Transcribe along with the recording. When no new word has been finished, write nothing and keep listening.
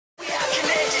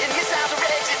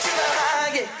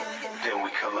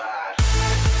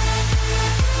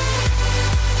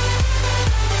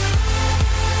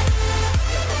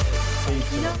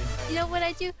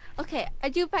I do? Okay, I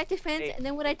do back defense, Hey. and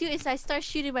then what I do is I start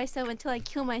shooting myself until I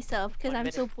kill myself because I'm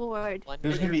so bored.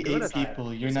 There's gonna be 8 Inside.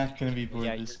 people. You're not gonna be bored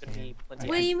Yeah, this you're gonna be game. plenty.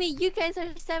 What do you mean? You guys are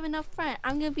 7 up front.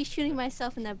 I'm gonna be shooting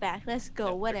myself in the back. Let's go.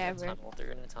 No, Whatever.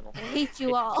 They're in a tunnel. I hate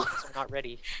you all. I'm not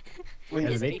ready. Wait,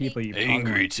 There's 8 people you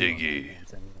Angry Tiggy.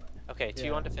 Okay,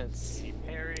 2 on defense.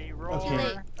 Parry, roll. Okay.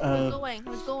 Wait, who's going?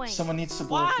 Who's going? Someone needs to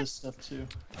blow up this stuff too.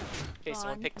 Okay,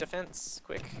 someone on. pick defense,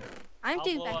 quick. I'm I'll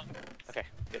doing blow back. up. Okay,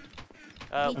 good.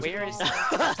 Thank Where you is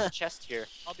all. the chest here?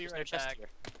 I'll be There's no right chest back. here.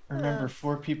 Remember,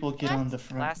 4 people get on the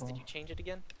front Last, wall. did you change it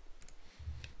again?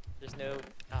 There's no.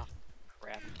 Oh,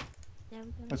 crap.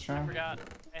 What's I wrong? forgot.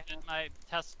 I had my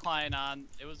test client on.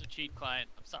 It was a cheat client.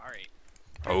 I'm sorry.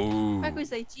 Oh. Mark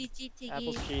was like, GG Tiggy.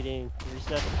 Apple's cheating.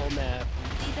 Reset the whole map.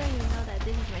 You don't even know that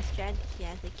this is my strategy. I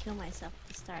have to kill myself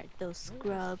to start those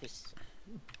scrubs.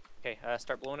 Okay,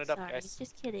 start blowing it up, Sorry, guys.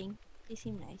 just kidding. They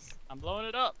seem nice. I'm blowing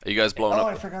it up. Are you guys blowing Oh,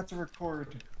 I up? forgot to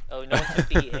record. Oh, no one took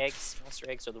the eggs, monster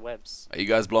eggs, or the webs. Are you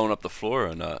guys blowing up the floor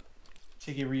or not?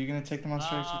 Tiggy, were you gonna take the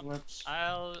monster eggs with webs?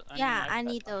 Yeah, I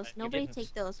need those. okay, Nobody didn't.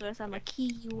 take those, or else I'm gonna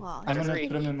key you all. I'm Just gonna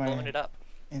Great. put them in Blowing my it up.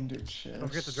 ender chest. Don't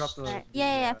forget to drop the. Alright,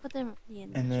 yeah, put them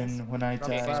in. And then when I Drop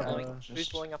die, Okay, the who's I'll blowing, just... who's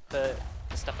blowing up the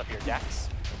stuff up here? Dax?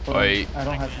 Hold on, Wait. I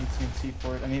don't have any TNT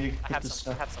for it. I need to I put have this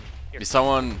some. I stuff. have some. Here,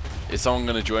 Is someone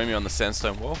gonna join me on the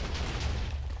sandstone wall?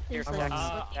 here, There's Dax.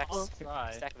 like- Dax. I'll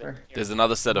try. Stack of it. Where? Here. There's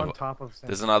another set on of top of.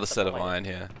 there's another set of Light. iron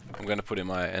here. I'm gonna put in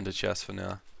my ender chest for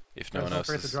now. If no Guys, one don't else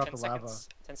forget to is. drop 10 the lava. seconds.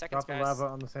 10 seconds, Drop the guys.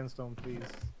 lava on the sandstone, please.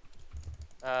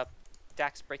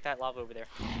 Dax, break that lava over there.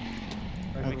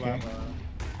 Break the Okay. lava.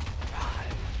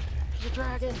 The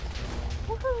dragon.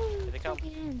 Woohoo! Here they come.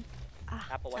 Again. Ah,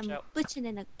 Apple, watch I'm out. glitching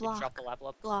in a block. Drop the lava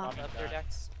up, Block. lava up there,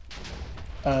 Dax.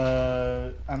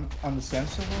 I'm on the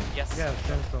sandstone wall? Yes. Yeah,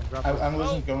 sandstone. Drop I it.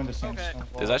 wasn't going to sandstone wall.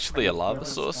 There's actually a lava Wherever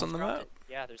source it's on the Drop map. it.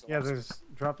 Yeah, there's a Yeah, lava source. there's.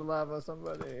 Drop the lava,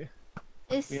 somebody.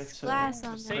 It's We have to glass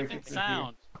on break there. Safe it and through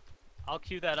sound. I'll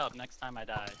cue that up next time I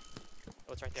die.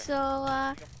 Oh, it's right there.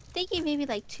 So, thinking maybe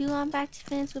like 2 on back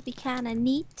defense would be kind of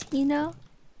neat, you know?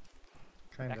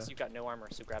 Kinda. Dax, you've got no armor,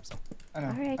 so grab some. I know.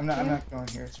 Alright, I'm yeah. not going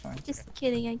here. It's fine. Just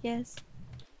kidding, I guess.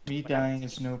 Me dying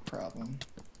is no problem.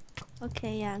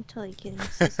 Okay, yeah, I'm totally kidding. I'm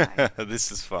so sorry.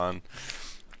 This is fun.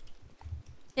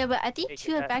 Yeah, but I think Take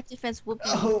 2 it on back. back defense would be.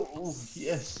 Oh,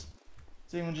 yes.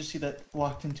 Does anyone just see that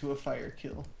walked into a fire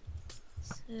kill?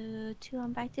 So 2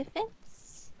 on back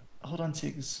defense. Hold on,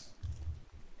 Tiggs.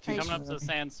 Hey, Coming up to the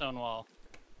sandstone wall.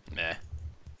 Meh.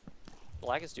 The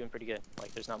lag is doing pretty good.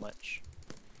 Like, there's not much.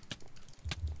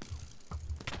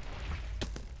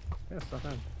 Yeah, stuff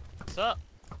in. What's up?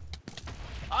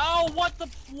 Oh, what the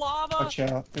lava? Watch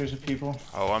out. There's a people.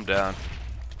 Oh, I'm down.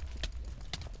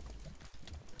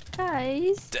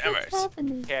 Guys, Damn what's it.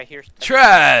 happening? Okay, I hear.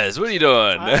 Traz, what are you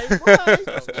doing? I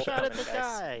was shot at the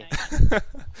guy.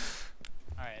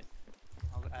 Alright.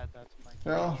 I'll add that to my.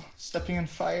 They're all stepping in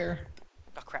fire.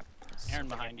 Oh, crap. Aaron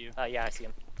behind you. Yeah, I see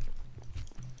him.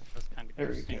 That's kind of There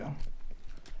we interesting.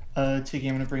 go. Tiggy,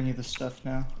 I'm gonna bring you the stuff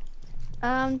now.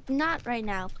 Not right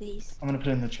now, please. I'm gonna put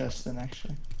it in the chest then,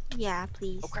 actually. Yeah,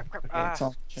 please. Oh, crap. Okay, it's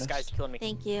all This chest. guy's killing me.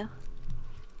 Thank you.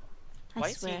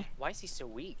 I swear. Why is he so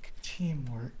weak?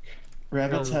 Teamwork.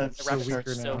 Rabbits No, have The So rabbits are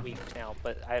weaker so now. weak now,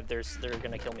 but they're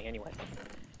gonna kill me anyway.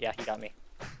 Yeah, he got me.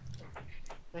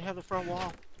 They have the front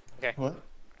wall. What?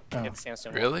 Oh, Get the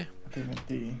sandstone wall. Really? they meant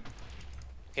the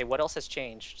Okay, what else has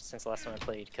changed since the last time I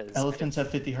played? Because elephants have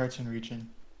 50 hearts in region.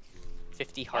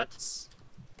 50 hearts.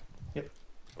 Yep.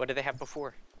 What did they have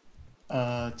before?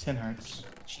 10 hearts.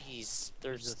 Jeez,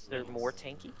 they're more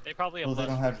tanky. They probably have Well, they less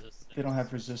don't have resistance. they don't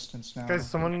have resistance now. Guys,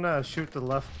 someone shoot the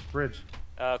left bridge.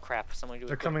 Crap. Someone do it.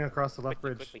 They're quick. coming across the left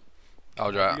Quickly, bridge. quickly.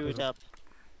 I'll try. Blew it up.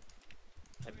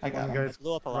 I got You one. guys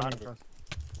Blew up a lot running of it. across.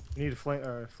 You need a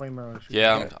flame arrow. to shoot.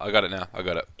 Yeah, I got it now. I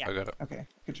got it. Yeah. I got it. Okay,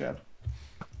 good job.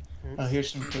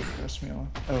 Here's some food for us, Mila.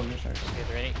 Oh, here's ours.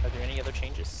 Okay, are there any other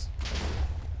changes?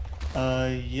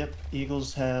 Yep.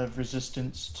 Eagles have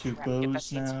resistance to Crap, get that bows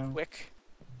sandstone now. quick.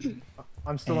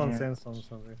 I'm still on And- sandstone,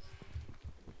 so guys.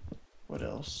 What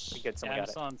else? We good. Yeah, Someone I'm got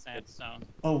it. still on sandstone.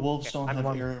 Oh, wolves Okay, don't I'm have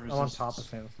on, arrow I'm resistance. on top of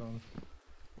sandstone.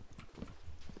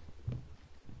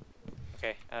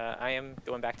 Okay, I am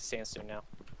going back to sandstone now.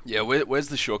 Yeah, where's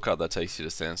the shortcut that takes you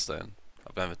to sandstone?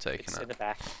 I've never taken It's in it. the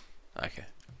back, Okay.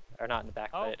 or not in the back,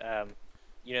 Oh. but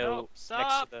you know, No, next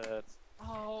stop. to the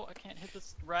Oh, I can't hit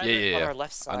this red. Yeah, on yeah. our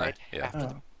left I know, side. yeah. After the,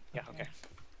 Oh, yeah. Okay.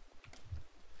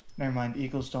 never mind.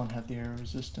 Eagles don't have the arrow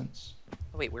resistance.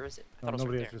 Oh, wait, where is it? I No, thought it was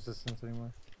nobody right has there. resistance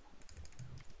anymore.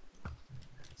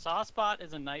 Sawspot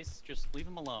is a nice. Just leave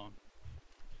him alone.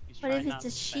 He's What trying if not it's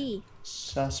a to spam. she?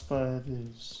 Saspad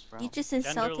is. You just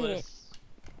insulted it.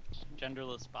 Genderless.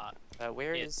 genderless spot.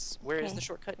 Where Yeah. is the Okay.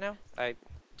 shortcut now? I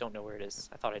don't know where it is.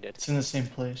 I thought I did. It's in the same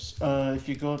place. If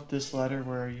you go up this ladder,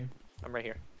 where are you? I'm right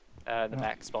here. The Oh.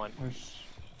 back spawn. Where's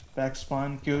back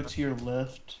spawn? Go to your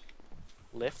left.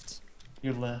 Lift.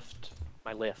 Your left.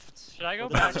 My lift. Should I go Well,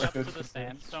 back that's up good to the for both.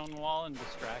 sandstone wall and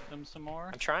distract them some more?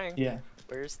 I'm trying. Yeah.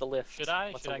 Where's the lift? Should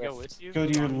I? What's Should a I go lift? with you? Go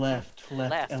to your On- left.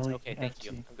 Left. L-E-F-T. Okay, thank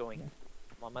you. I'm going. Yeah.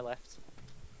 I'm on my left.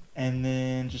 And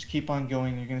then just keep on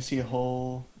going. You're gonna see a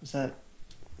hole. Is that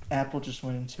Apple just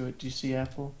went into it? Do you see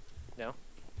Apple? No.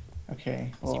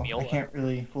 Okay. See Well, I Miola. can't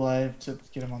really. Well, I have to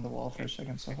get him on the wall for a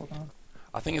second. So hold on.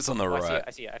 I think it's on the Oh, I see it. right.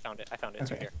 I see it. I found it. It's right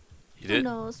Okay. here. You did?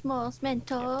 Unos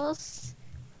momentos.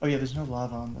 Oh yeah, there's no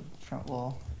lava on the front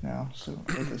wall now. So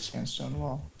or the sandstone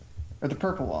wall, or the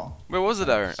purple wall. Where was it,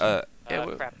 Aaron? Yeah,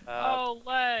 Crap. Oh,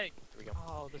 leg! Here we go.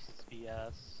 Oh, this is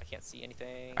BS. I can't see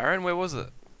anything. Aaron, where was it?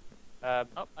 Oh,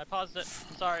 I paused it.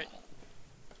 I'm sorry.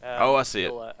 Oh, I see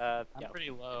it. I'm Yeah.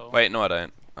 pretty low. Wait, no, I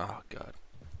don't. Oh god.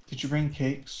 Did you bring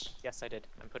cakes? Yes, I did.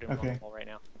 I'm putting them on Okay. the wall right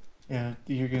now. Yeah,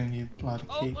 you're gonna need a lot of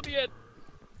Oh, cake. let me in.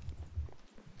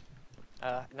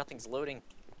 Nothing's loading.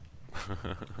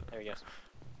 There he goes.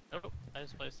 Oh, I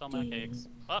just placed all my cakes.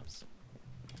 Oops.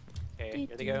 Okay,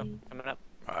 here they go. Coming up.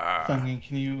 Ah. Fungin,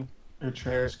 can you or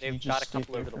Travis? Can you they've just got a stay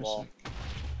couple there over the for a wall. sec?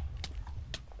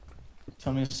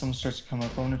 Tell me if someone starts to come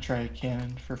up. I want to try a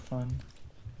cannon for fun.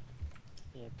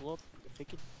 Yeah, blow up. If we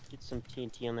could get some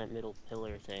TNT on that middle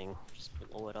pillar thing, just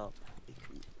blow it up. That'd be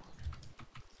cool.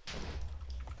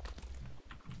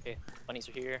 Okay, bunnies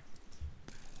are here.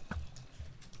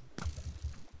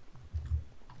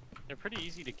 They're pretty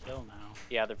easy to kill now.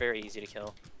 Yeah, they're very easy to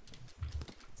kill.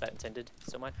 Is that intended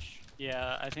so much?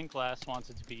 Yeah, I think Glass wants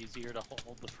it to be easier to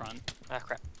hold the front. Ah,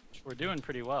 crap. Which we're doing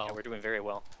pretty well. Yeah, we're doing very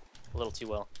well. A little too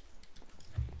well.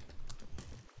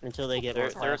 Until they get more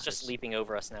They're just classes. leaping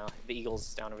over us now. The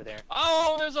eagle's down over there.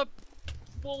 Oh, there's a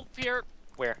wolf here.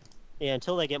 Where? Yeah,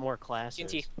 until they get more classes.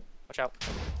 TNT. Watch out.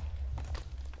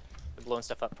 They're blowing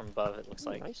stuff up from above, it looks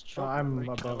Oh, like. nice chunk. I'm Right.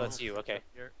 Oh, above. that's you, okay.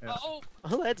 Here. Yeah. Oh,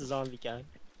 Oh, that's a zombie guy.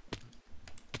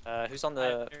 Who's on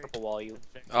the purple wall? You.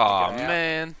 Oh Yeah.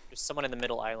 man. There's someone in the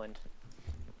middle island.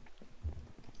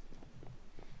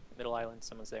 Middle island,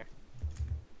 someone's there.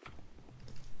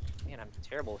 Man, I'm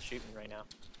terrible at shooting right now.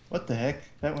 What the heck?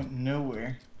 That went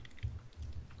nowhere.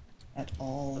 At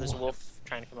all. Oh, there's a wolf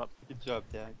trying to come up. Good job,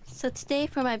 Dad. So today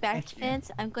for my back Thank you.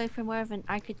 fence, I'm going for more of an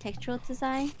architectural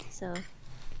design. So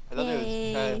I thought it was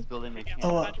Yay. Travis building a camp.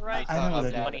 Oh, Right. I know what I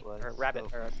That's did. Bunny, what it or was, rabbit,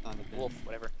 so or it's not a big- wolf,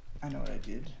 whatever. I know what I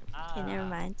did. okay, never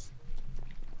mind.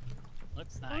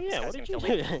 Looks Oh nice. yeah, guy's what did gonna you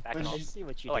kill do? me. Back What I did you- see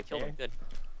what you Oh, I did killed there. him. Good.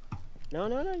 No,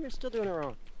 no, no, you're still doing it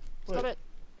wrong. Stop What? it.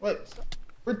 What?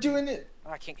 We're doing it.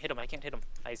 Oh, I can't hit him. I can't hit him.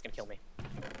 Ah, he's gonna kill me.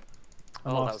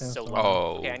 I'm Oh, off that was so sandstone. low.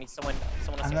 Oh. Okay, I need someone else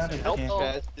I'm to not a help. cannon. Oh,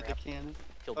 Travis did the crap. cannon.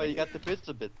 Killed Oh, me. you got the bits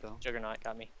a bit though. Juggernaut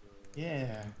got me.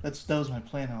 Yeah, that was my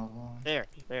plan all along. There,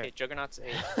 there. Okay, Juggernaut's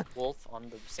a wolf on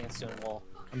the sandstone wall.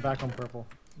 I'm back on purple.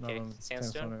 Not Okay, on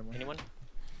sandstone. anymore. Anyone?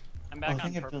 I'm Oh, back I on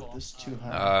think I purple. built this too Do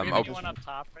high. we have I'll- anyone up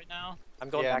top right now? I'm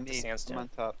going Yeah, back to me. I'm sandstone on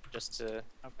top. just to.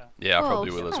 Okay. Yeah, I Whoa,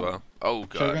 probably will as son. well. Oh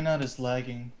god. Juggernaut is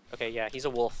lagging. Okay, yeah, he's a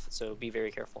wolf, so be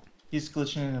very careful. He's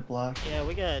glitching in a block. Yeah,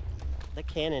 we got. The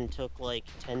cannon took like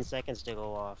 10 seconds to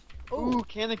go off. Ooh,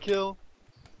 cannon kill.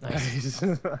 Nice.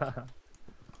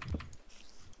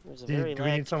 There's a do very we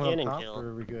lag need someone up cannon top, kill. or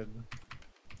are we good?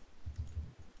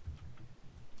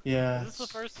 Yeah. Is this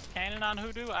the first cannon on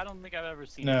Hoodoo? I don't think I've ever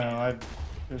seen No, a cannon.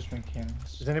 there's been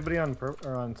cannons. Is anybody on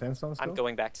or on sandstone still? I'm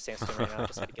going back to sandstone right now.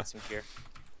 Just had to get some gear.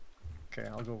 Okay,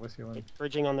 I'll go with you. Okay, And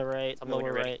bridging on the right, Tell me when lower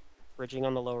you're ready. right. Bridging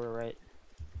on the lower right.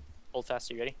 Hold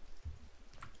fast. Are you ready?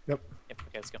 Yep. Yep. Okay,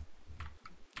 let's go.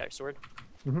 Got your sword.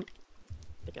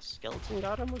 Like a skeleton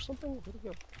got him or something? Where'd he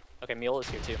go? Okay, Mule is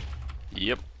here too.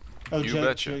 Yep. Oh, You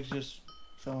betcha. Jug just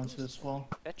fell into this wall.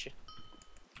 Betcha.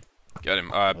 Got him.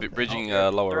 the Bridging They're-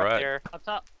 lower they're up right. there. Up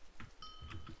top.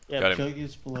 Yeah, Got him. Jug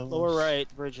is below lower us.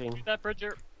 right, bridging. Shoot that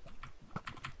Bridger.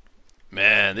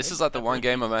 Man, this is like the one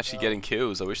game I'm actually getting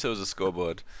kills. I wish there was a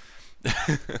scoreboard.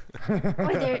 Wait,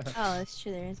 there. Oh, it's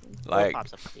true. There isn't. Like,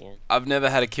 Pops up at the end. I've never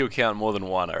had a kill count more than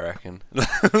one, I reckon.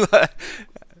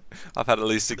 I've had at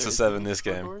least 6 or There 7 isn't this a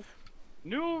game. scoreboard?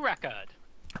 New record.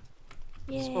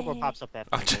 The scoreboard Yay. pops up after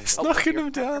I'm the game. just Oh, knocking here.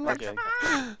 him down like, Okay.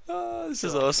 oh, this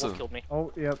is Wolf awesome. killed me.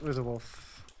 oh, yep, there's a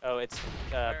wolf. Oh, it's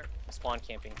spawn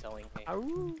camping telling me.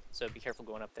 Ow. So be careful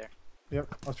going up there. Yep,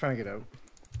 I was trying to get out.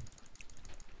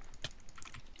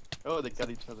 Oh, they got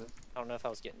each other. I don't know if I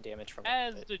was getting damage from it.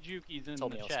 As but the Jukies in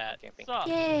Told me the I was chat. camping. Sup?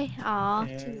 Yay! Aw,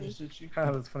 Yeah, too late. is it you?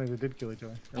 That's funny, they did kill each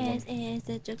other. Or one. Is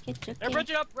the joke They're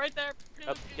bridging up right there.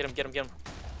 Oh, get him, get him, get him.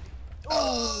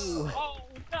 Oh,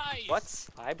 nice. What?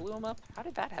 I blew him up? How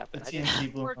did that The happen? I didn't...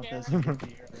 TNT blew Poor up as Gary. you get the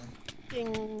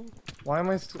arrow. Ding. Why am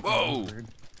I still? Whoa! weird.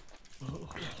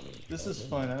 This is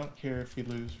fun. I don't care if we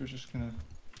lose. We're just gonna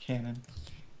cannon.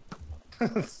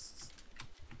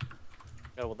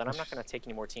 Oh, well then I'm not gonna take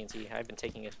any more TNT. I've been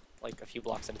taking it like a few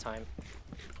blocks at a time.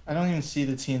 I don't even see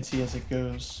the TNT as it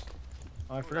goes.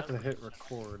 Oh, I forgot to hit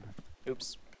record.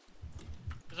 Oops.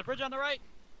 There's a bridge on the right.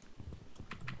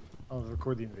 Oh,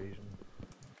 record the invasion.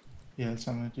 Yeah, that's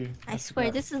what I'm gonna do. I swear,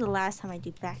 this is the last time I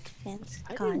do back defense.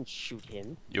 I God. didn't shoot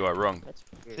him. You are wrong. That's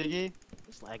weird. Tiggy,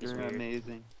 This lag is you're weird.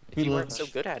 amazing. If you weren't loves- so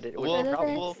good at it, it Wolf, would be a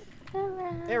problem. wolf.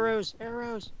 Arrows,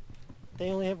 arrows. They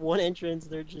only have one entrance.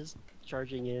 They're just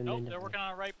charging in. Nope, and they're working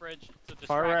on a right bridge. It's a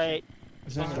Far distraction. right.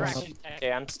 Is that Distraction.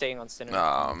 Okay, I'm staying on center.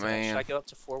 Aw, Should man. I go up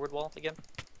to forward wall again?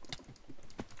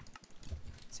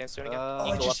 Sandstone again? Oh, Oh, I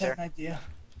Eagle up just had there. an idea.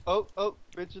 Oh,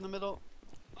 bridge in the middle.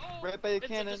 Oh, Right by the it's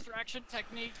cannon. a distraction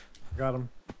technique. Got him.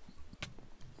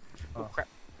 Oh crap.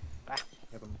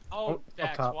 Hit him. Oh, up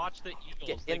Dax, top. watch the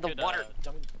eagles. Get in They the could, water.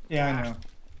 Yeah, I Ah. know.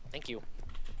 Thank you.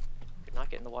 Could not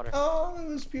get in the water. Oh, it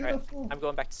was beautiful. I'm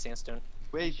going back to sandstone.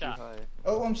 Way too shot. high.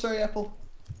 Oh, I'm sorry, Apple.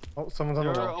 Oh, someone's on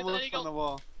the You're wall. almost eagle. on the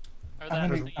wall. Or I'm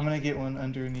that- gonna, I'm gonna get one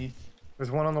underneath.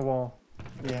 There's one on the wall.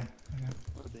 Yeah. I know.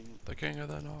 Oh, dang it. The king of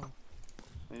the north.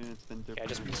 Maybe it's been Okay, I different.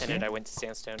 just pretended I went to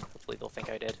sandstone. Hopefully they'll think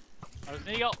I did. Oh, there's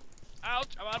an eagle. Ouch,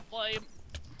 I'm on flame.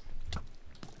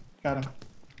 Got him.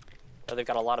 Oh, they've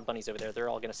got a lot of bunnies over there. They're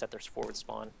all gonna set their forward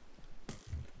spawn.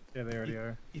 Yeah, they already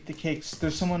are. Eat the cakes.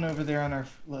 There's someone over there on our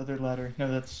other ladder.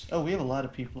 No, that's. Oh, we have a lot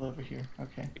of people over here.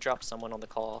 Okay. We dropped someone on the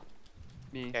call.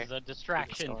 Me. Okay. There's a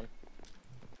distraction. Gone.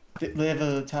 They have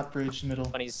a top bridge middle.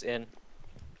 Bunnies in.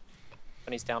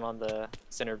 Bunnies down on the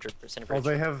center center Oh, bridge.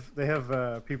 they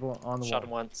have people on the Shot him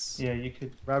wall. once. Yeah, you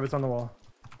could. Rabbits on the wall.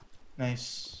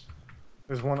 Nice.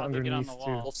 There's one How'd they get on underneath the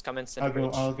too. wall? Wolf's coming center I'll go.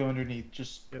 bridge. I'll go underneath.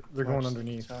 Just. Yep, they're watch going the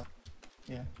underneath. top.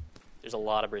 Yeah. There's a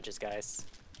lot of bridges, guys.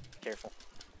 Careful.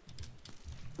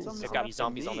 They've got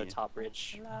zombies on the top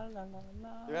bridge.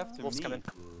 They're after Wolf's me. coming.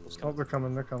 Wolf's Oh, coming. they're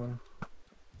coming. They're coming.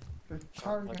 The Let's-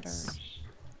 targeters.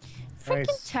 Freaking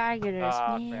Nice. targeters,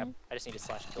 Ah, man. crap. I just need to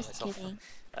slash kill Just myself. kidding.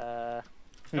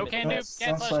 No Wait, can don't- do. don't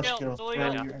Can't slash slash kill. kill. It's I illegal.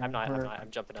 Or know. you're I'm not. hurt. I'm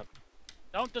jumping up.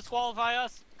 Don't disqualify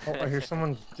us. Oh, I hear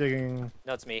someone digging.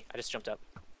 No, it's me. I just jumped up.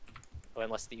 Oh,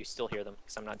 unless you still hear them,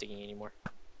 because I'm not digging anymore.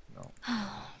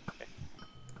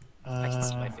 I can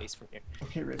see my face from here.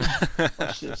 Okay, ready.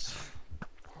 Watch this.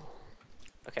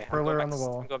 Okay, Perler back on the to,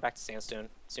 wall. I'm going back to sandstone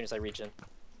as soon as I regen.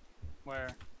 Where?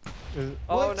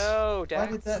 Oh What? no, Why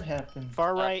Dax. did that happen?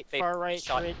 Far right, they far right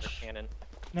shot bridge. their cannon.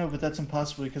 No, but that's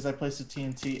impossible because I placed a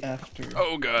TNT after.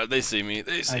 Oh god, they see me.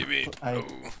 They see me. I- Oh.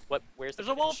 What? Where's the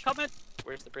There's a wolf bridge? coming.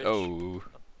 Where's the bridge? Oh.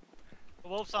 The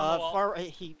wolf's on the wall. Far right.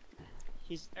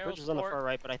 He's Arrows bridge is on the forward. far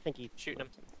right, but I think he Shooting him.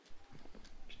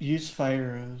 Use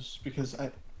fire arrows because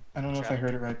I don't know if I Trap.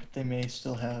 heard it right, but they may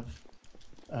still have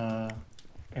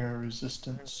arrow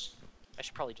resistance. I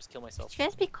should probably just kill myself. Could you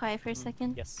guys be quiet for a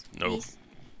second? Yes. Nope. Please?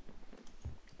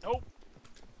 Nope.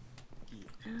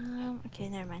 Okay,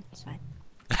 never mind. It's fine.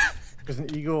 There's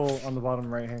an eagle on the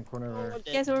bottom right-hand corner Oh, there. I'm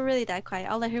You guys were really that quiet.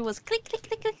 All I heard was click, click,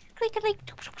 click, click, click, click.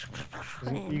 There's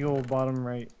an And- eagle bottom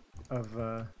right of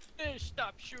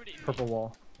Stop shooting. purple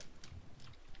wall.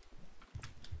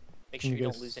 Make Can sure you you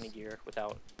don't guys- lose any gear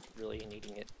without really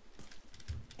needing it.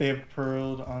 They have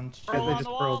pearled onto. Yeah, Pearl they on just the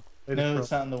wall. pearled. They just No, pearled.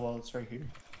 it's not in the wall. It's right here.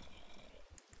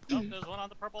 Nope, there's one on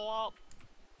the purple wall.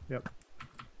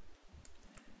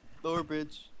 Lower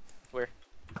bridge.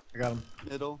 I got him.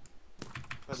 Middle.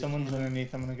 By the Someone's cannon.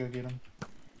 underneath. I'm gonna go get him.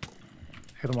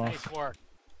 Hit him Nice off. work.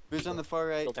 Bridge on the far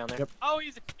right. Still down there. Yep. Oh,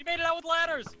 he made it out with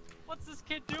ladders. What's this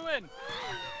kid doing?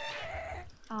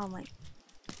 Oh my.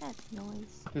 That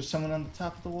noise. There's someone on the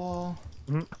top of the wall.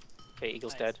 Okay,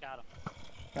 Eagle's Nice, dead. got him.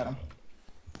 Got him.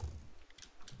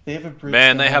 They have a bridge.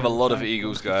 Man, they that have a I'm lot of trying to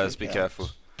eagles, guys. Be take out. careful.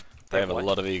 They have a What?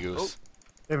 lot of eagles.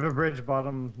 They have a bridge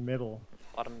bottom middle.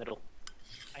 Bottom middle.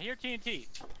 I hear TNT.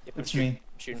 Yep, I'm It's shooting. me.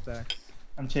 I'm shooting. Stack.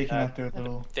 I'm taking Uh, out their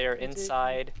little. They're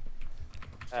inside.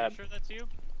 Are you sure that's you?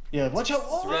 Yeah, watch out!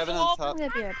 There's a Oh, rabbit Wolf. on I'm top. gonna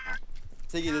be right back.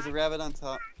 Tiggy, there's a rabbit on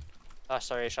top. Ah,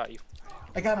 sorry, I shot you.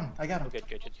 I got him. I got Oh, him. good,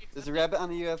 good, good. There's a rabbit on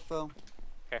the UFO.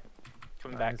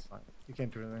 Coming Nah, back. it's fine. You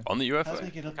can't do anything. On the How'd UFO? they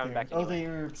get up Coming there? back Oh, anyway. they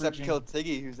were Except bridging. kill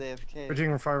Tiggy, who's AFK.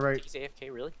 Bridging far right. He's AFK,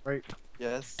 really?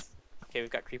 Yes. Okay, we've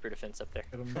got creeper defense up there.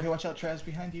 Hit him. Okay, watch out, Traz,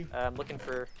 behind you. I'm looking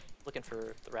for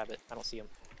the rabbit. I don't see him.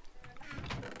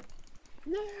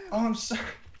 Oh, I'm sorry.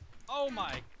 Oh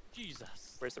my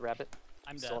Jesus. Where's the rabbit?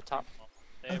 I'm dead. Still up top?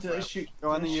 They Oh, have did I rabbits. shoot?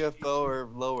 Go on the did I shoot UFO you? or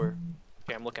lower.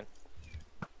 Okay, I'm looking.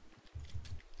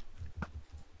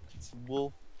 It's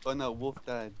wolf. Oh no, wolf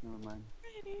died. Never mind.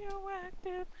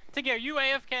 Radioactive. Tiggy, are you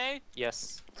AFK?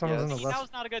 Yes. Someone's on the Yes. left.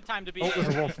 Now's not a good time to be. Oh, there's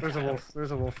a AFK. wolf. There's a wolf.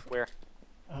 There's a wolf Where?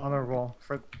 on our wall.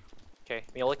 For Okay,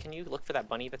 Miola, can you look for that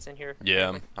bunny that's in here?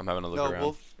 Yeah, I'm having a look No,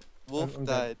 around. Wolf I'm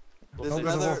died. Wolf There's Oh, there's a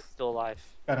another. wolf. still alive.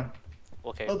 Got him.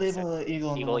 Okay. Oh, they have sick. an eagle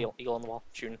on the wall. Eagle on the wall.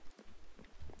 Shooting.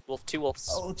 Wolf, 2 wolves.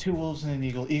 Oh, 2 wolves and an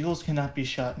eagle. Eagles cannot be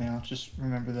shot now. Just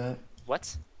remember that.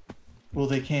 What? Well,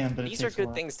 they can, but it These are takes a good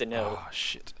while. things to know. Oh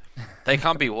shit. They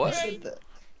can't be what? I said that.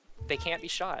 They can't be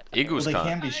shot. Eagles Well, they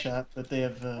can't. can be shot, but they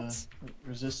have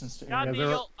resistance to Got air. an they're-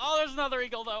 eagle. Oh, there's another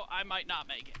eagle though. I might not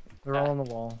make it. They're all on the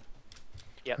wall.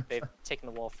 Yeah, they've taken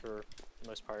the wall for the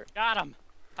most part. Got him.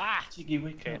 Ah. Tiggy,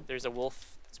 wake Okay, up. there's a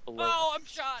wolf that's below. Oh, I'm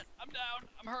shot. I'm down.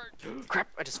 I'm hurt. Crap!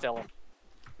 I just fell.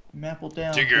 Mapple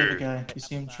down. Jigger. There the guy. You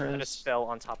see him, I Trez? just fell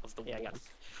on top of the Yeah, I got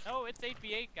wolf. No, it's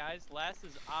 8v8, guys. Last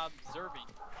is observing.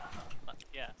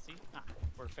 Yeah, see? Ah,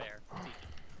 we're fair. See?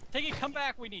 Tiggy, come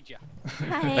back. We need you.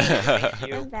 Hi. Thank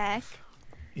you. I'm back.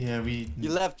 Yeah, we.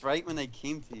 You left right when they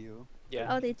came to you.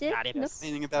 Yeah. Oh, they did? Got it. Nope.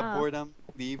 Complaining about Oh. boredom.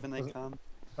 Leave when they come.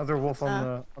 Another wolf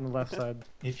on the left side.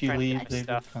 If you Trying to leave, get they will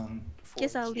stuff. come.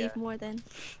 Guess I'll Forge, leave yeah. more then.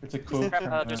 It's a quote Crap,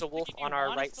 from There's a wolf Do you on our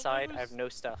want us right to side. I lose? have no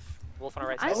stuff. Wolf on our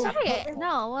right I'm side. sorry.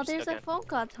 No, well, Just there's a okay. phone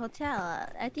call to hotel.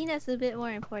 I think that's a bit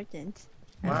more important.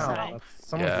 I'm Wow, sorry. that's,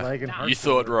 someone's Yeah. lagging You hard. You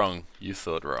thought wrong. You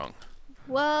thought wrong.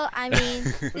 Well, I mean,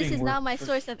 this Putting is work not my for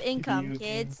source of income, video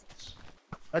kids. games.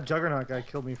 That Juggernaut guy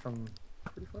killed me from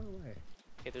pretty far away.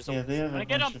 Okay, there's a Yeah, wolf they have Wanna a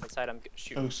get bunch him? of right side. I'm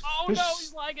shooting. ghosts. Oh There's, no,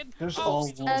 he's lagging. there's Oh, all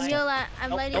he's wolves. Miola, I'm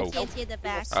Nope, lighting nope, TNT at the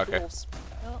back. Wolves, Okay. wolves.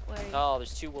 Don't worry. Oh,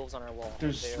 there's 2 wolves on our wall.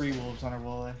 There's They're 3 wolves on our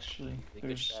wall, actually. Good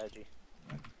There's. strategy.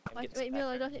 I'm Wait, getting some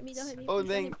Miola, back. don't hit me, don't hit me. Oh, please don't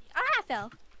they- hit me. Ah, I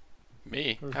fell.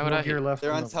 Me? There's How would no I gear hit? left.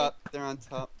 They're on on the- top. They're on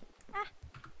top.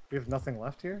 We have nothing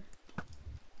left here.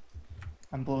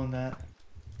 I'm blowing that.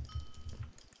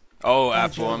 Oh, Oh,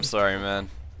 Apple, I'm Joey. sorry, man.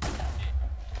 I'm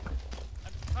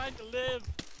trying to live.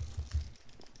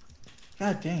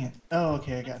 God dang it. Oh,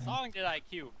 okay, I got What him. song did I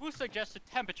cue? Who suggested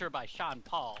Temperature by Sean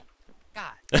Paul?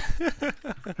 God.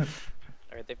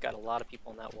 Alright, they've got a lot of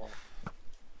people on that wall.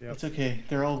 Yep. It's okay.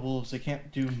 They're all wolves. They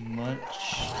can't do much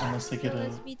unless they get a.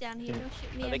 Let's be down here. yeah. Don't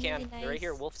shoot me. No, they I'm can. really nice. They're right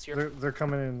here. Wolf's here. They're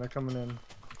coming in. They're coming in.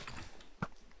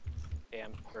 Okay,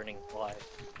 I'm burning alive.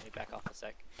 Let me back off a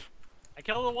sec. I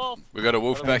killed a wolf. We got a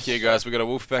wolf back here, guys. We got a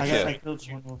wolf back I here.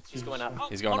 killed one wolf too. He's going up. so- Oh,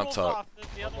 He's going one up wolf's top. off.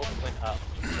 The other one Wolf went up.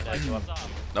 Should I go up? was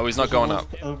off. No, he's not There's a going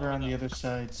wolf up. Over on the other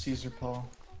side, Caesar Paul.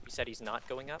 You said he's not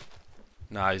going up?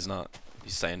 Nah, he's not.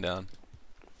 He's staying down.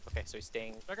 Okay, so he's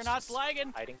staying. Juggernaut's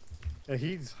lagging. Hiding. Yeah,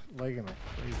 he's lagging like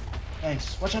crazy.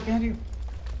 Nice. Watch out behind you.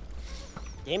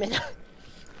 Damn it.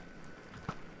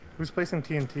 Who's placing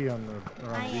TNT on the I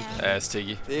around the beach? am. It's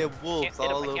Tiggy. They have Can't wolves hit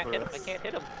him. all I can't over hit him. us. I can't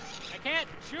hit him. I can't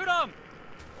shoot him.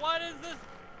 What is this?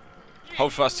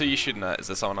 Hold fast. Who you shooting at? Is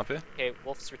there someone up here? Okay,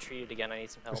 wolf's retreated again. I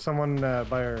need some help. There's someone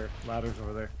by our ladders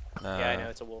over there. Nah. Yeah, I know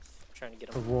it's a wolf. I'm trying to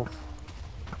get The him. wolf.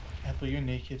 Apple, you're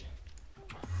naked.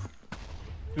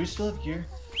 Do we still have gear?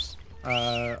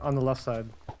 On the left side.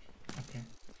 Okay.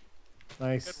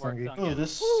 Nice, Good work, Sungi. Duncan. Oh,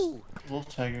 this Woo! wolf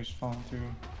tiger's falling through.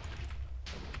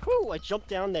 Whew, I jumped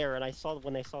down there and I saw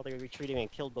when they saw they were retreating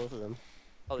and killed both of them.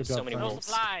 Oh, there's Good so job, many Duncan. No wolves.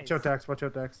 supplies. Watch out, Dax. Watch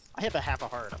out, Dax. I have a half a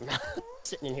heart. I'm not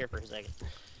sitting in here for a second.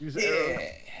 Use arrows.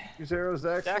 Use arrows,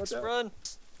 Dax. Dax, watch out. run!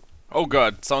 Oh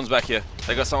god, someone's back here.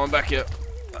 They got someone back here.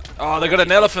 Oh, they got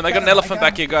an elephant. They got an elephant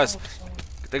back here, guys.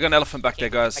 They got an elephant back there, I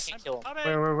guys. can't kill him.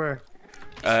 Coming. Where?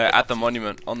 At the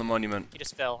monument. On the monument. He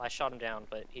just fell. I shot him down,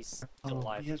 but he's still Oh,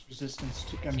 alive. he has resistance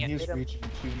to. I Can't mean, he has hit him. raging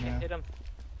too now. Can't hit him.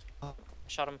 I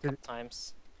shot him a couple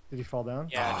times. Did he fall down?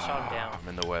 Yeah, I shot him down. I'm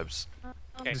in the webs.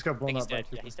 Okay, He just got I blown think he's up by dead.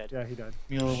 people. Yeah, he's dead. Yeah, he died.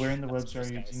 Mila, where in the That's webs are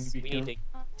those you? Do you guys. need to be We killed? need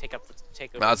to take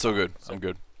over. Nah, it's all the good. top, so- I'm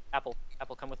good. Apple,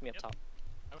 come with me up Yep. top.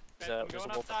 Okay, There's I'm a going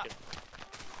up wolf up top.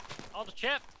 here. Oh, the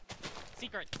chip.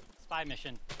 Secret spy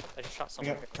mission. I just shot I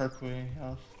someone. got Parkway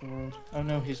off the road. Oh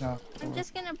no, he's not. I'm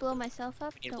just gonna blow myself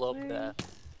up. You need to Don't blow up worry.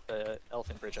 the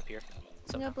elephant bridge up here. I'm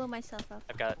So gonna blow myself up.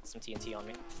 I've got some TNT on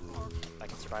me. If I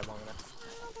can survive long enough.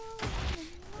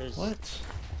 There's What?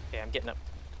 Okay, I'm getting up.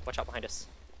 Watch out behind us.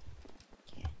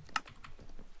 Okay,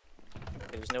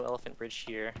 there's no elephant bridge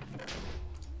here.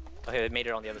 Okay, they made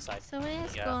it on the other side. Somebody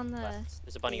has to Yeah, go on the. left.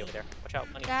 There's a bunny over there. Watch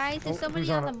out, bunny. Guys, there's Oh, somebody who's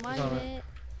on on the it? Who's on it? monument.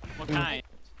 What Ooh. kind?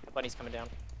 The bunny's coming down,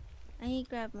 I need to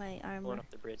grab my armor. blowing up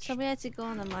the bridge. Somebody has to go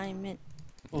on the monument.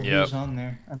 Well, Yep. who's on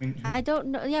there? I mean, I don't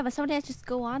know. Yeah, but somebody has to just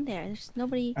go on there. There's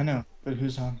nobody. I know, but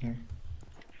who's on here?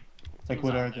 Like, Who's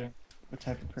what on are there? they? What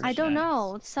type of person? I don't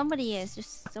know. Somebody is.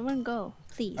 Just someone go,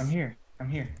 please. I'm here. I'm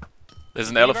here. There's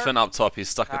an Beaver? elephant up top. He's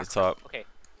stuck at the top. Okay,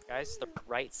 guys, the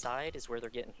right side is where they're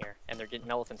getting here, and they're getting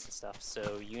elephants and stuff.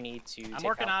 So you need to. I'm take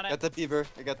working out on Got it. the beaver.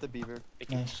 I got the beaver.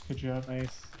 Thank you. Nice. Good job.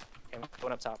 nice. I'm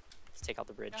going up top. Let's take out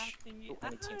the bridge. Ooh, I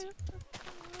need TNT.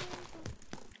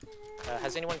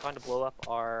 Has anyone gone to blow up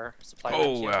our supply Oh,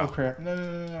 rooms yet? wow. Oh crap!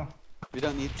 No. We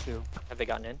don't need to. Have they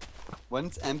gotten in?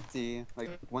 One's empty. Like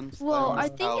one's. Well, one's I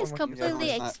think out, it's the other completely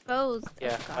one's not. exposed.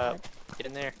 Yeah, Oh, God. get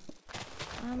in there.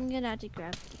 I'm gonna have to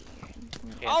grab gear.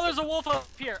 Yeah. Oh, there's a wolf up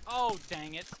here. Oh,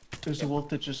 dang it. There's a wolf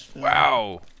that just fell.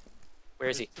 Wow. Where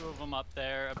is he? There's 2 of them up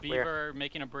there. A beaver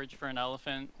making a bridge for an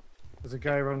elephant. There's a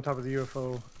guy right on top of the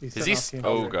UFO. He's Is setting he?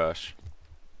 off TNT. Oh gosh.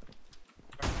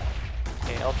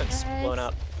 Okay, elephant's Guys. blown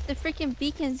up. The freaking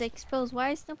beacon's exposed. Why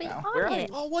is nobody Ow. Where on are it?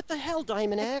 Oh, what the hell,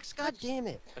 Diamond Axe? God damn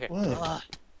it. What?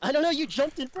 I don't know, you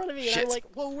jumped in front of me and Shit. I'm like,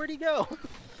 whoa, where'd he go?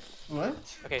 What?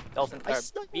 Okay, elephant. I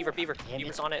snuck Beaver, in. beaver. Damn it.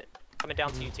 Beaver's on it. Coming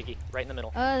down to you, Tiggy. Right in the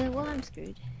middle. Well, I'm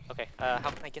screwed. Okay, how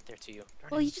can I get there to you?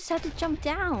 Darn Well, it. you just have to jump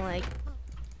down. Like,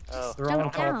 Oh, They're all on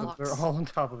Jump top down. of They're all on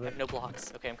top of I it. have no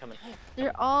blocks. Okay, I'm coming.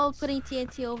 they're all putting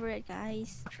TNT over it,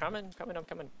 guys. I'm coming.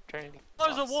 Trying to get Oh,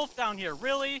 there's a blocks. wolf down here.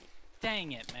 Really?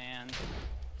 Dang it, man.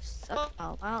 Oh,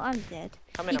 well, I'm dead.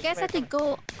 Coming, You I'm guys coming, have to I'm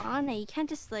coming. go on it. You can't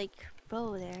just, like,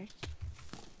 row there.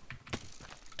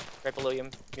 Right below you,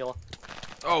 Mule.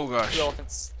 Oh gosh. 2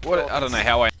 elephants. What? I don't know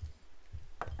how I.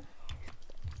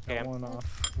 Okay, Got one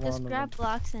off. Just One grab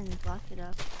blocks and block it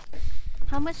up.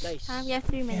 How much Nice. time? We have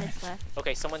 3 minutes left.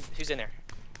 Okay, someone who's in there.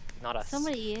 Not us.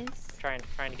 Somebody is. Trying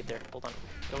to get there. Hold on.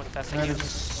 Going as fast That as I is can.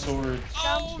 sword.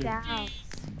 Oh, Shoot. down. jeez.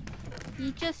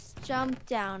 You just jumped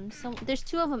down. There's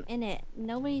 2 of them in it.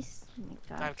 Nobody's. Oh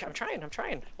my god. I'm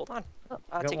trying. Hold on.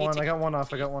 I got Tiggy, one. I Tiggy. got one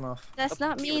off. I got one off. That's Oh,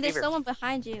 not me. beaver, There's beaver. someone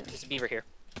behind you. There's a beaver here.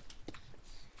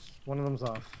 One of them's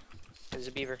off. There's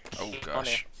a beaver. Oh On there.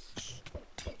 gosh.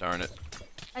 Darn it.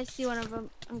 I see one of them.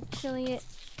 I'm killing it.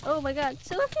 Oh my god,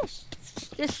 silverfish!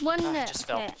 There's one. Ah, just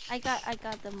fell. Okay, I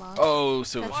got them all. Oh, Why is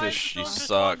silverfish, the you silverfish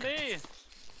suck. on me?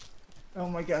 Oh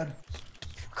my god.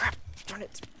 Crap! Darn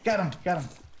it. Got him.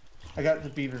 I got the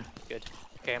beaver. Good.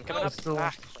 Okay, I'm coming Oh, up. still-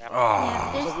 Ah, crap. Yeah,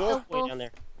 Oh. there's There's a the wolf way wolf. down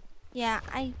there. Yeah,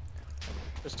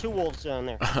 There's 2 wolves down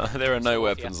there. There are no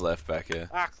wolf, weapons left back here.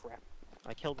 Ah, crap.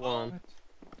 I killed one.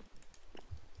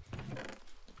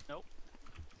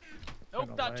 Nope,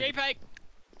 Kinda not lag. JPEG.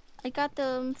 I got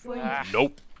them for you. Ah.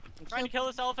 Nope. I'm trying to kill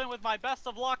this elephant with my best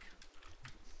of luck.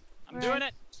 I'm Right. doing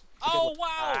it. Oh wow!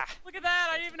 Ah. Look at that!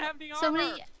 I didn't even have the armor.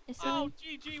 Somebody. Oh,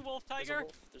 Somebody. GG, wolf There's a tiger.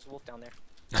 wolf. There's a wolf down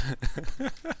there.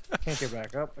 Can't get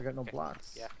back up. I got no Okay.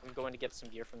 blocks. Yeah, I'm going to get some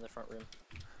gear from the front room.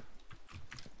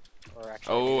 Or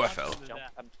actually, Oh, I I'm fell. gonna do jump.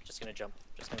 that. I'm just gonna jump.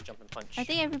 And punch. I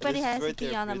think everybody This is has right to be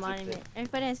there, on the bridge right there. monument.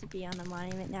 Everybody has to be on the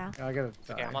monument now. I gotta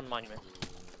die. Okay, I'm on the monument.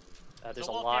 There's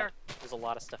a wolf lot. here. There's a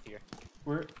lot of stuff here.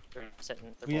 We're They're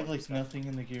sitting. They're we have blowing like stuff. nothing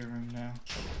in the gear room now.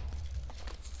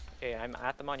 Okay, I'm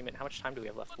at the monument. How much time do we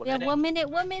have left? We have 1 minute.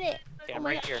 1 minute. Okay, Oh I'm my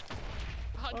right God. here.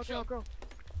 Punch him.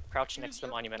 Crouch Use next to the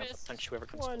your monument. I'm gonna fist. punch whoever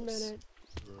comes 1 close. minute.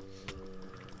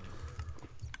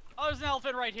 Oh, there's an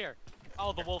elephant right here.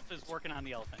 Oh, the wolf is working on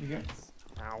the elephant. You got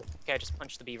Ow. Okay, I just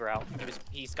punched the beaver out.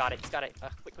 He's got it.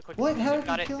 Quick. What? How They did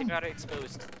got you it. kill They him? got it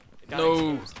exposed. They got No.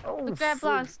 It exposed. Oh, Grab frig.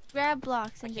 blocks. Grab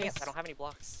blocks I and can't. just. I don't have any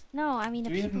blocks. No, I mean the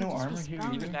Do we have people no just armor be here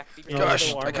strong. either? Beaver back. Beaver Yeah, back. Gosh,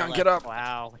 there's no I armor can't left. get up.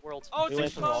 Wow. World. Oh, it's We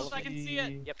went through all exposed. of I can see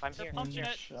it. Yep, I'm They're here. punching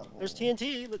it. There's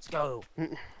TNT. Let's go.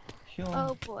 Kill him.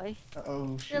 Oh boy. Oh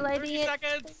They're shit. lighting 30 it.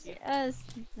 seconds. Yes.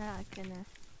 Not gonna.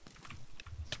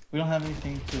 We don't have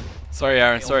anything to. Sorry,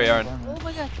 Aaron. Sorry, Aaron. Oh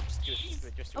my god. Just do it. Just do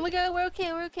it. Just do Oh it. my god, we're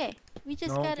okay. We're okay. We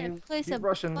just No, gotta keep- place keep a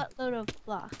rushing. buttload of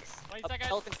blocks. 20 Up, seconds.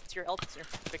 elephants here. Elephants here.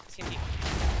 Quick, TNT.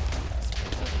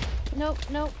 Nope.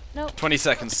 20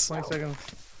 seconds. 20 seconds.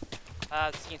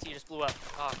 TNT just blew up.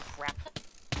 Oh crap.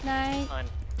 9. Ton.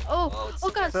 Oh, it's oh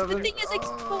god, the 7. thing is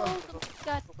exposed. Oh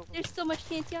god, there's so much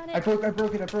TNT on it. I broke it. I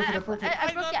broke it. I broke it.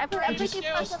 I broke it.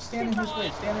 Just stand in his way.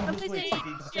 Stand in his way. Tiki.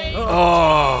 Stand in-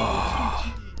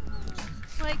 Oh.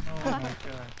 Like, Oh my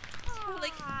god.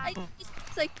 like I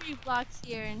it's like 3 blocks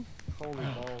here and. Holy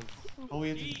balls. Oh, we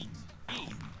have to.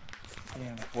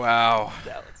 Damn. Wow.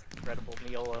 That was incredible.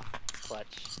 Miolo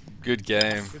clutch. Good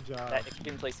game. Good job. That if you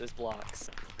didn't place those blocks,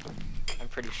 I'm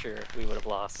pretty sure we would have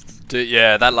lost. Dude,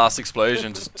 yeah, that last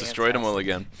explosion just destroyed them all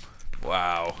again.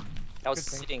 Wow. I was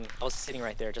Good thing. sitting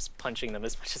right there, just punching them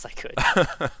as much as I could.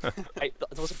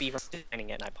 There was a beaver standing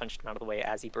it, and I punched him out of the way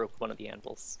as he broke one of the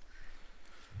anvils.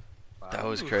 That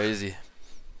was crazy.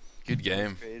 Good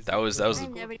game. Crazy. That was I the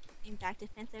never came back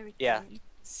defense every Yeah. time.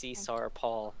 Caesar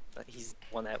Paul, he's the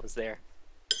one that was there.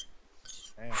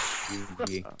 Damn.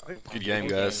 good game,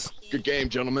 guys. Good game,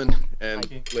 gentlemen and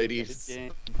Good ladies.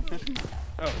 game.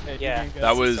 Yeah, That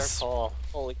Caesar was Paul.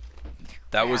 Holy.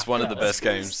 that was one of the that was best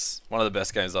games. One of the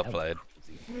best games I've played.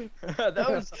 That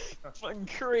was fucking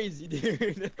crazy,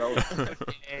 dude. Oh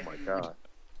my god.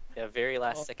 Yeah, very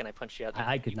last second I punched you out.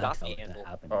 I could you not got tell the it to handle.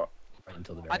 happen Oh. right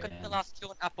until the I very got the end. last kill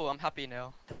on Apple. I'm happy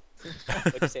now.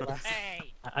 What'd you say last?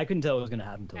 Hey! I couldn't tell it was gonna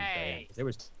happen until the very Hey. end. 'Cause there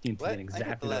was TNT What? I in got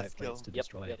exactly the the right last place kill. to Yep,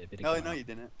 destroy yep. it. If it had No, gone no, out. you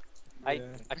didn't.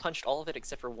 I punched all of it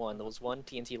except for one. There was one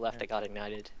TNT left that got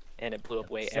ignited, and it blew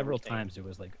up way Several everything. times there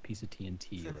was like a piece of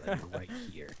TNT like, right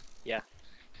here. Yeah,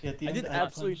 at the I end, did I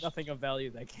absolutely punched- nothing of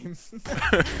value that game.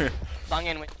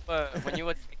 Bangin, when you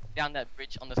were down that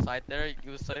bridge on the side there, it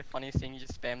was so funny seeing you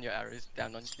just spam your arrows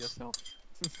down onto yourself.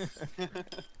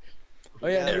 Oh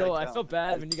yeah, Yeah, yo, right I down. felt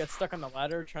bad when you got stuck on the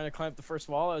ladder trying to climb up the first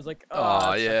wall. I was like, oh,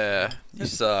 Oh that yeah, you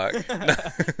suck.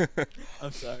 sucks.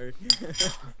 I'm sorry.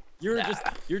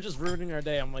 You're just ruining our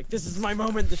day. I'm like, this is my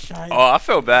moment to shine. Oh, I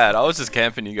felt bad. I was just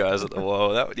camping you guys at the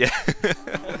wall. That yeah.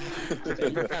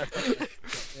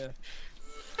 Yeah.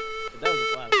 But that was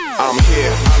a blast. I'm here,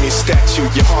 I'm your statue.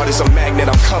 Your heart is a magnet,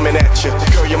 I'm coming at you.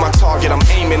 Girl, you're my target, I'm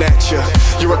aiming at you.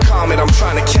 You're a comet, I'm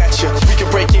trying to catch you. We can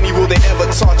break any rule they ever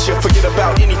taught you. Forget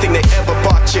about anything they ever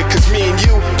bought you. Cause me and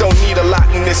you don't need a lot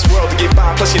in this world to get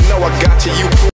by. Plus you know I got you. You